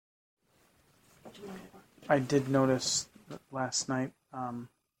I did notice that last night,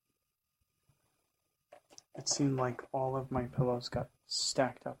 it seemed like all of my pillows got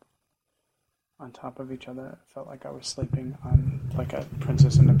stacked up on top of each other. It felt like I was sleeping on like a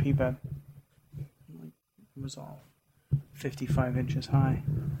princess in a pea bed. It was all 55 inches high.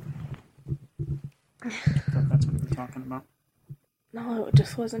 I thought that's what you were talking about. No, it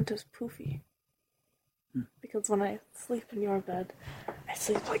just wasn't as poofy. Because when I sleep in your bed, I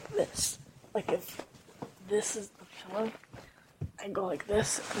sleep like this. Like if this is the pillow, I go like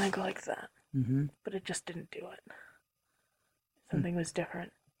this and I go like that. Mm-hmm. But it just didn't do it. Something was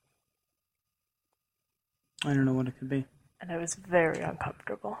different. I don't know what it could be. And I was very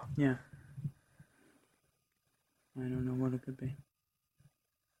uncomfortable. Yeah. I don't know what it could be.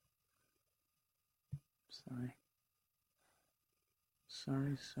 Sorry.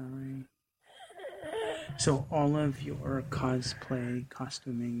 So all of your cosplay,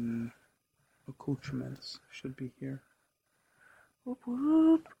 costuming accoutrements should be here. Whoop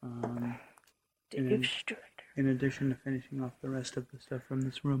whoop. In addition to finishing off the rest of the stuff from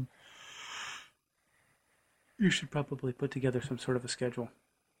this room, you should probably put together some sort of a schedule.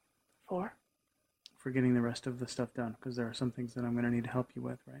 For getting the rest of the stuff done, because there are some things that I'm going to need to help you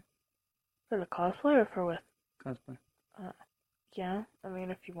with, right? For the cosplay or for with? Cosplay. Yeah, I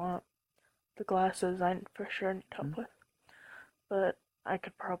mean, if you want. The glasses, I for sure need help with. But I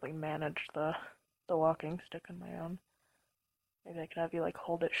could probably manage the walking stick on my own. Maybe I could have you, like,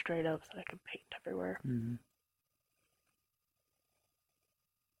 hold it straight up so I can paint everywhere. Mm-hmm.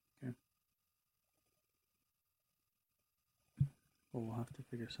 Okay. Well, we'll have to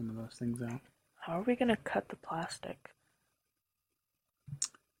figure some of those things out. How are we going to cut the plastic?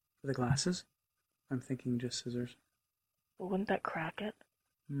 For the glasses? I'm thinking just scissors. Well, wouldn't that crack it?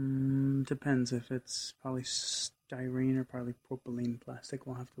 Depends if it's polystyrene or polypropylene plastic.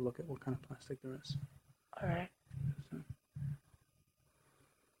 We'll have to look at what kind of plastic there is. Alright. So,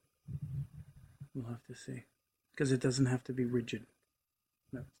 we'll have to see. Because it doesn't have to be rigid.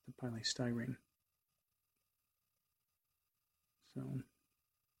 That's the polystyrene. So,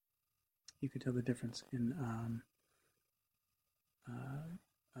 you could tell the difference in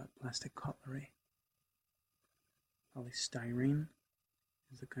plastic cutlery. Polystyrene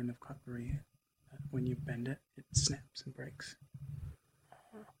is the kind of cutlery that when you bend it, it snaps and breaks.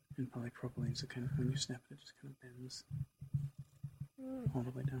 And polypropylene is the kind of, when you snap it, it just kind of bends all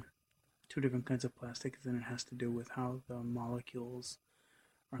the way down. Two different kinds of plastics, and it has to do with how the molecules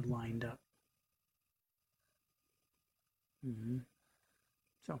are lined up. Mm-hmm.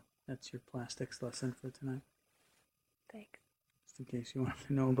 So, that's your plastics lesson for tonight. Thanks. Just in case you want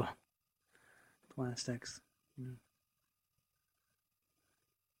to know about plastics.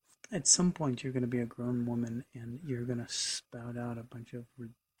 At some point, you're going to be a grown woman, and you're going to spout out a bunch of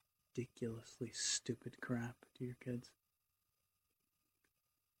ridiculously stupid crap to your kids.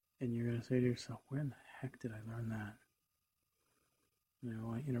 And you're going to say to yourself, where in the heck did I learn that? And I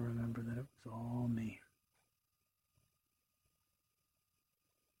want you to remember that it was all me.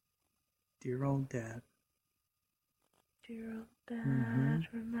 Dear old dad. Dear old dad,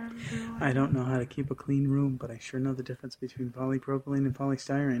 remember. I don't know how to keep a clean room, but I sure know the difference between polypropylene and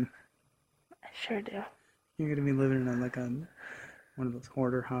polystyrene. I sure do. You're going to be living in like one of those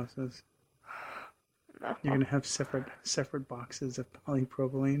hoarder houses. No. You're going to have separate boxes of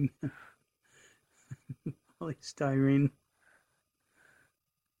polypropylene, polystyrene.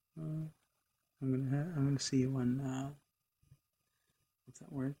 I'm going to see you on what's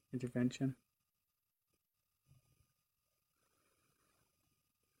that word? Intervention.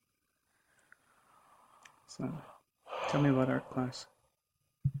 So, tell me about art class.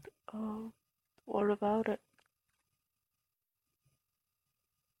 What about it?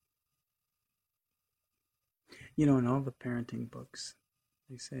 You know, in all the parenting books,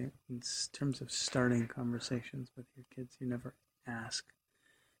 they say in terms of starting conversations with your kids, you never ask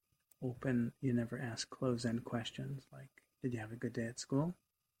close-end questions like, did you have a good day at school?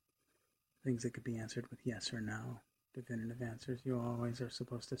 Things that could be answered with yes or no, definitive answers. You always are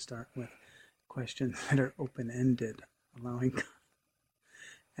supposed to start with questions that are open-ended, allowing,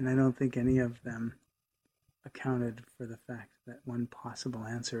 and I don't think any of them accounted for the fact that one possible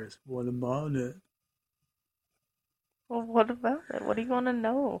answer is, what about it? Well, what about it? What do you want to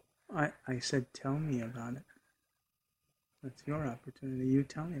know? I said, tell me about it. That's your opportunity. You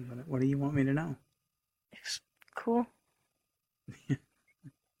tell me about it. What do you want me to know? It's cool.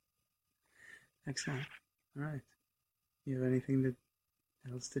 Excellent. All right. You have anything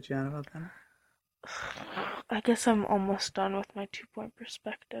else to chat about then? I guess I'm almost done with my 2-point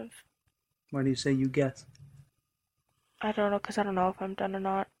perspective. Why do you say you guess? I don't know, because I don't know if I'm done or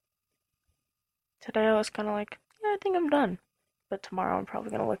not. Today I was kind of like, yeah, I think I'm done. But tomorrow I'm probably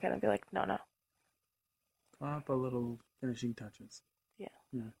going to look at it and be like, no, no. Up a little finishing touches. Yeah.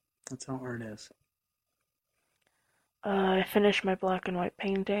 Yeah, that's how art is. I finished my black and white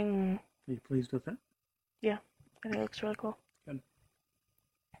painting. Are you pleased with it? Yeah, I think it looks really cool. Good.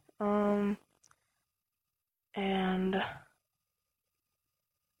 And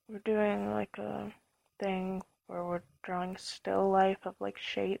we're doing like a thing where we're drawing still life of like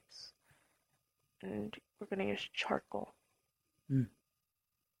shapes, and we're gonna use charcoal.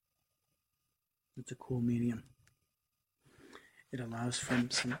 It's a cool medium. It allows for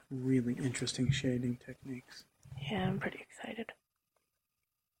some really interesting shading techniques. Yeah, I'm pretty excited.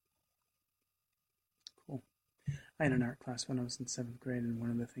 Cool. I had an art class when I was in 7th grade, and one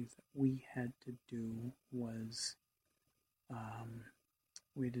of the things that we had to do was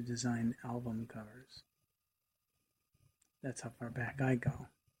we had to design album covers. That's how far back I go.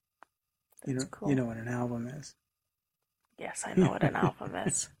 That's cool. You know what an album is. Yes, I know what an album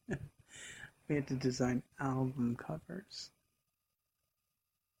is. We had to design album covers.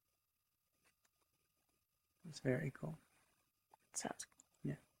 It's very cool. Sounds cool.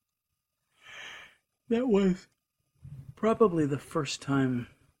 Yeah. That was probably the first time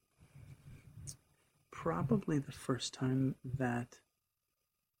that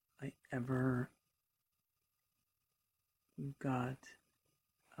I ever got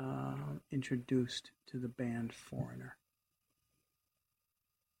introduced to the band Foreigner.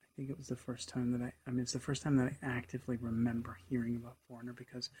 I think it was the first time that it's the first time that I actively remember hearing about Foreigner,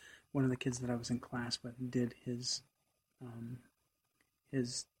 because one of the kids that I was in class with did his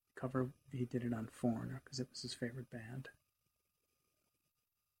cover. He did it on Foreigner because it was his favorite band,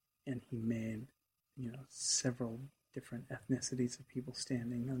 and he made several different ethnicities of people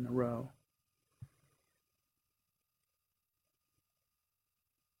standing in a row.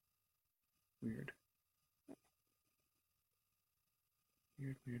 Weird.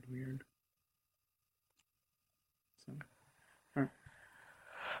 So, all right.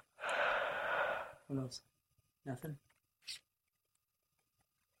 What else? Nothing?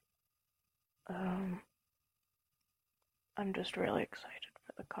 I'm just really excited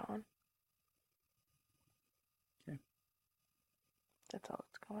for the con. Okay. That's all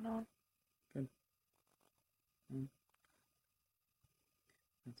that's going on. Good.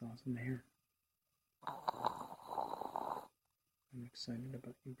 That's awesome to hear. I'm excited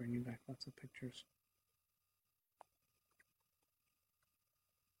about you bringing back lots of pictures.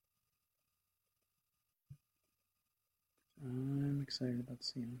 I'm excited about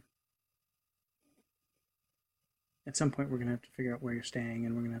seeing them. At some point, we're going to have to figure out where you're staying,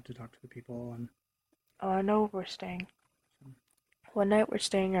 and we're going to have to talk to the people. And oh, I know where we're staying. One night we're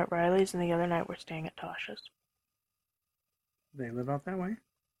staying at Riley's, and the other night we're staying at Tasha's. They live out that way?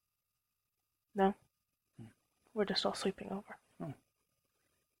 No. We're just all sleeping over. Oh.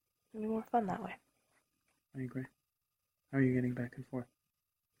 It'll be more fun that way. I agree. How are you getting back and forth?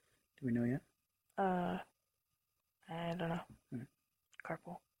 Do we know yet? I don't know. Right.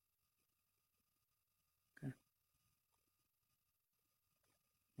 Carpool. Okay.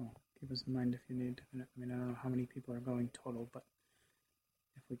 Well, keep us in mind if you need. I mean, I don't know how many people are going total, but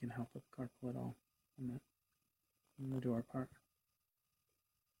if we can help with carpool at all, on the door part,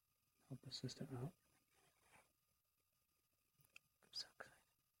 help the system out. I'm so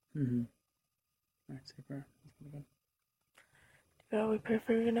excited. Mm-hmm. All right, say prayer. Let's go to bed. God, we pray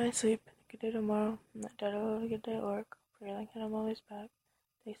for a good night's sleep, a good day tomorrow, and that Dad will have a good day at work. For your and I'm always back.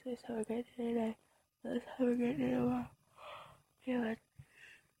 They say have a great day today. Let's have a great day tomorrow. Yeah.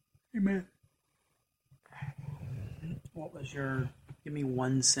 Amen. What was give me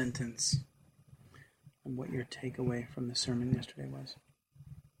one sentence on what your takeaway from the sermon yesterday was.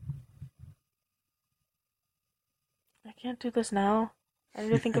 I can't do this now. I need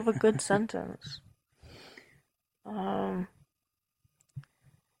to think of a good sentence.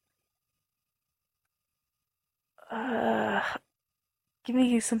 Give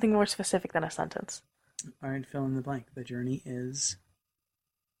me something more specific than a sentence. All right, fill in the blank. The journey is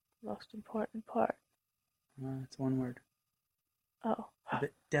most important part. It's one word. Oh.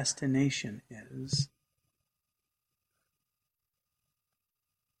 The destination is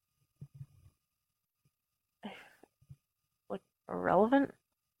like irrelevant?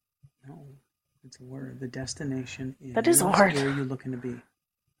 No, it's a word. The destination is. That is a word. Where are you looking to be?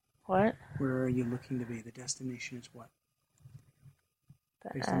 What? Where are you looking to be? The destination is what?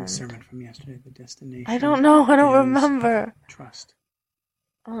 Based on the sermon from yesterday, the destination. I don't know. I don't remember. Trust.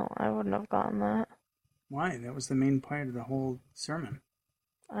 Oh, I wouldn't have gotten that. Why? That was the main part of the whole sermon.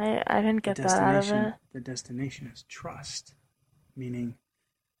 I didn't get that out of it. The destination is trust, meaning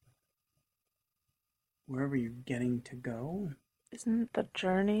wherever you're getting to go, Isn't the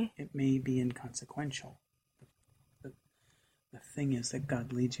journey? it may be inconsequential. The thing is that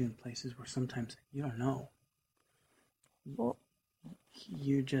God leads you in places where sometimes you don't know. Well,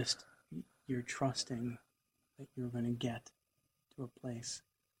 You're trusting that you're going to get to a place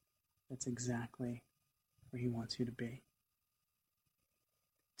that's exactly where He wants you to be.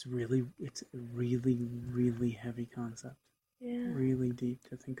 It's a really, really heavy concept. yeah. Really deep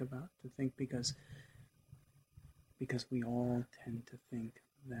to think about, because we all tend to think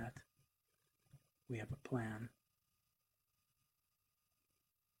that we have a plan,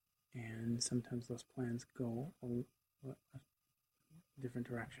 and sometimes those plans go a different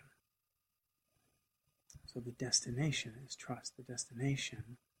direction. So the destination is trust. The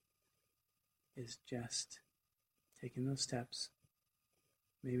destination is just taking those steps,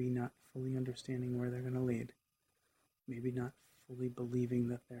 maybe not fully understanding where they're going to lead, maybe not fully believing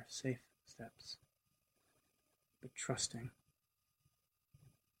that they're safe steps, but trusting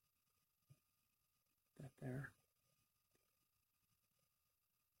that they're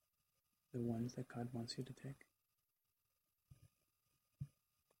the ones that God wants you to take.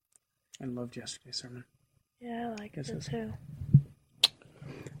 I loved yesterday's sermon. Yeah, I like Yes, it yes. too.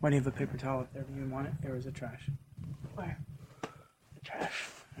 Why do you have a paper towel up there? Do you want it, or is it trash? Where? The trash.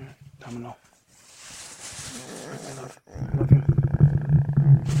 Domino. I love you.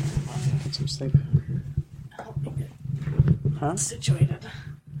 Get some sleep. Help me get Huh? situated.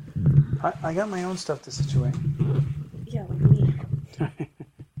 I got my own stuff to situate. Yeah, like me. Good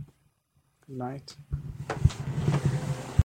night.